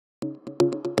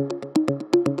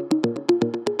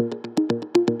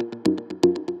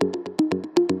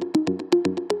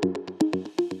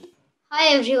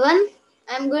Hi everyone,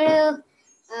 I'm going to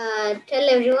tell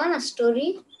everyone a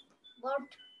story about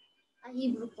a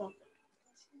Hebrew prophet.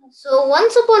 So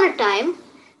once upon a time,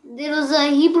 there was a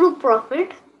Hebrew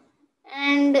prophet,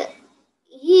 and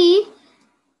he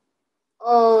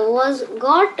was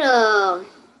got.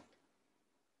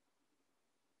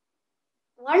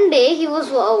 One day he was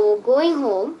going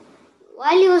home.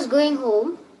 While he was going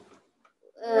home,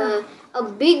 a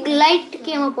big light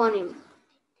came upon him.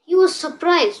 He was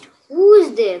surprised. Who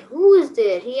is there? Who is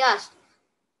there? He asked.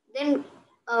 Then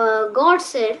God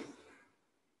said,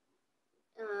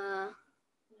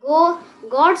 "Go."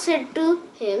 God said to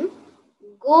him,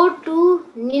 "Go to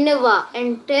Nineveh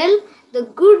and tell the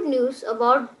good news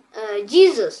about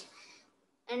Jesus."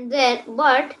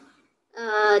 But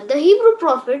the Hebrew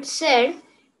prophet said,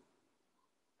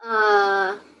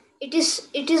 "It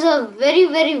is a very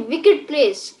very wicked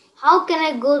place. How can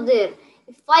I go there?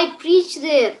 If I preach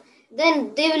there,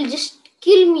 then they will just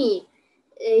kill me."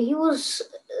 He was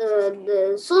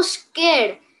so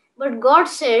scared. But God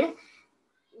said,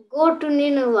 "Go to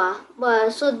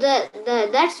Nineveh." So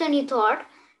that's when he thought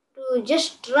to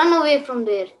just run away from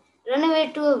there, run away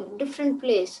to a different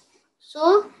place. So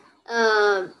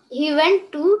he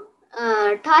went to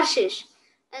Tarshish,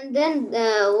 and then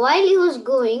while he was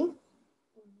going,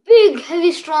 big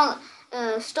heavy strong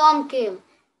storm came.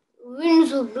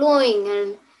 Winds were blowing,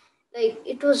 and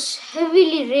it was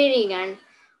heavily raining, and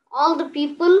all the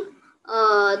people,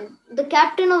 the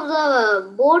captain of the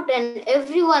boat and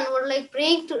everyone were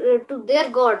praying to their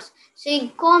gods, saying,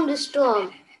 "Calm the storm."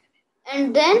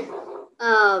 And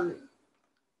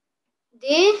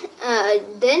they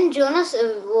then Jonas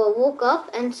woke up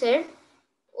and said,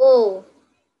 "Oh,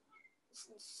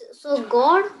 so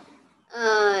God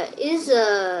is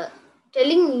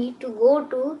telling me to go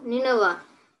to Nineveh."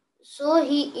 So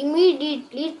he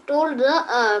immediately told the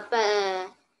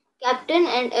captain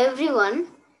and everyone,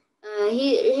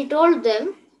 he told them,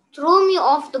 "Throw me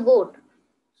off the boat."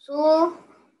 So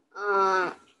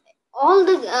all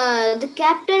the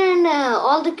captain and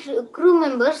all the crew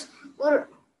members were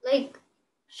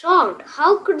shocked.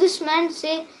 How could this man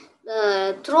say,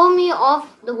 "Throw me off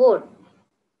the boat"?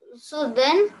 So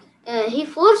then he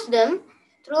forced them,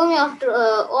 "Throw me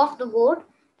off the boat,"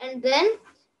 and then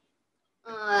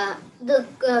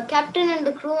the captain and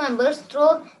the crew members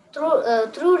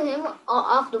threw him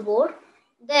off the boat.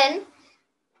 Then,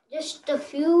 just a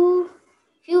few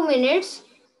minutes,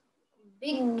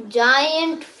 big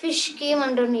giant fish came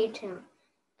underneath him,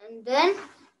 and then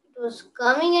it was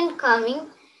coming and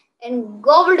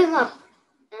gobbled him up.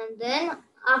 And then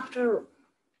after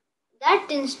that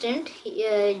instant,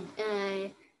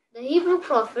 the Hebrew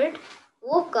prophet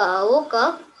woke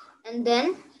up, and then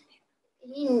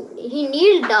he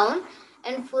kneeled down,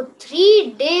 and for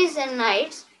 3 days and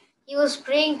nights he was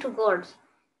praying to God.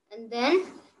 And then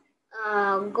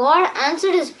God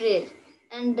answered his prayer,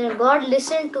 and God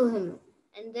listened to him.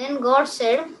 And then God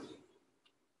sent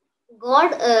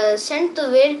the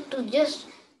whale to just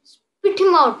spit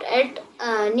him out at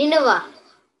Nineveh.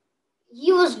 He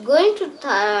was going to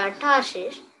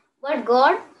Tarshish, but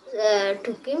God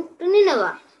took him to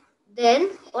Nineveh. Then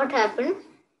what happened?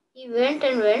 He went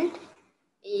and went.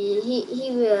 He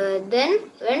then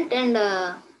went and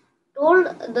told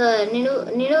the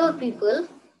Nineveh people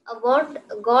about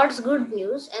God's good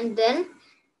news, and then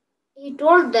he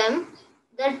told them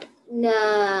that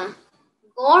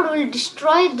God will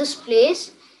destroy this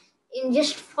place in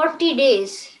just 40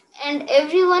 days. And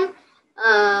everyone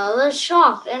was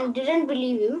shocked and didn't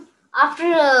believe him. After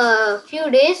a few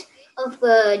days of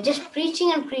just preaching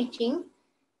and preaching,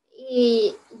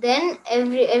 then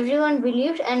everyone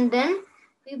believed, and then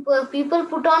people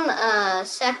put on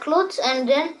sackcloths and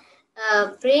then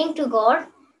praying to God.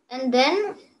 And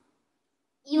then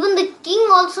even the king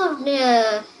also,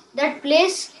 that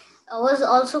place was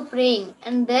also praying.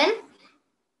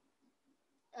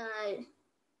 Uh,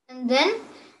 and then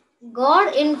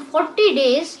God in 40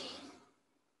 days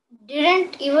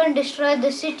didn't even destroy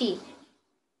the city.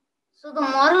 So the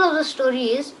moral of the story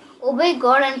is, obey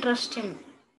God and trust him.